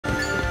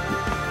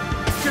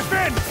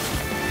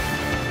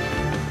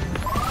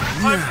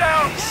I'm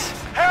down!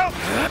 Help!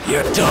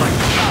 You're done.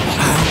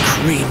 I'll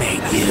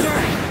cremate you.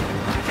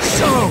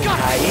 So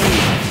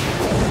naive.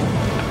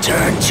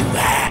 Turn to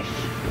ash.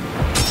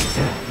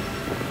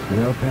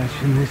 We're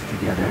patching this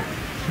together.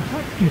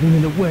 Getting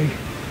in the way.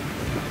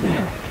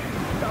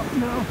 Stop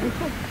now.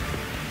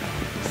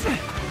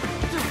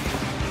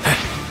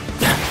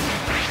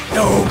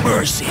 No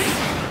mercy.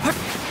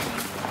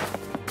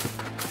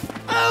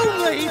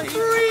 Only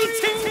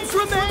 3 teams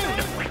remain!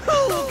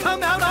 Who'll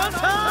come out on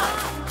top?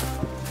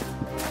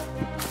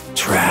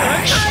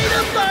 Trash.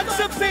 Item box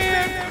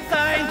appeared!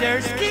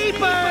 Finders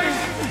keepers!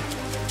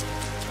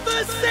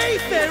 The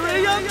safe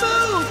area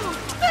moved!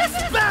 This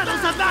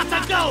battle's about to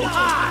go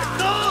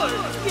hardcore!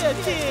 You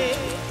dig?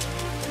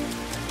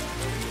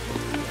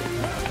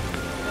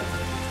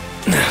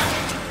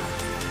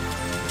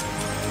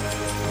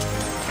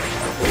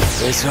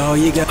 That's all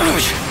you got.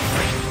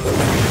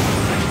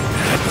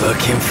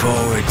 Looking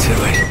forward to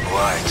it.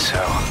 Right, so,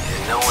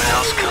 is no one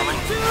else coming?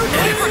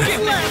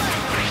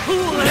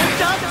 Who'll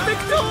end up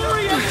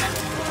victorious?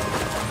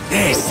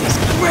 This is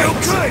great.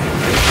 Good.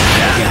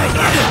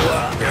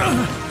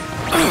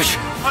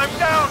 I'm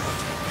down!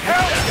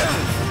 Help!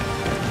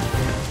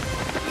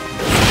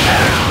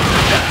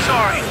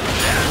 Sorry.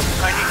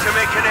 I need to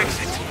make an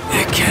exit.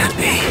 It can't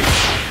be.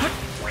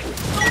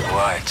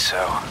 Right,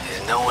 so,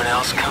 is no one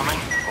else coming?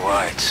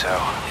 Right, so,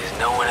 is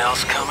no one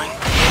else coming?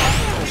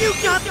 You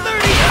got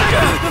 30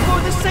 seconds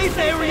before the safe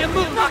area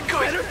moves! Not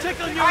good! Better check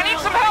on your I need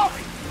some help!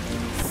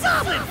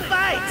 Solid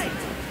fight!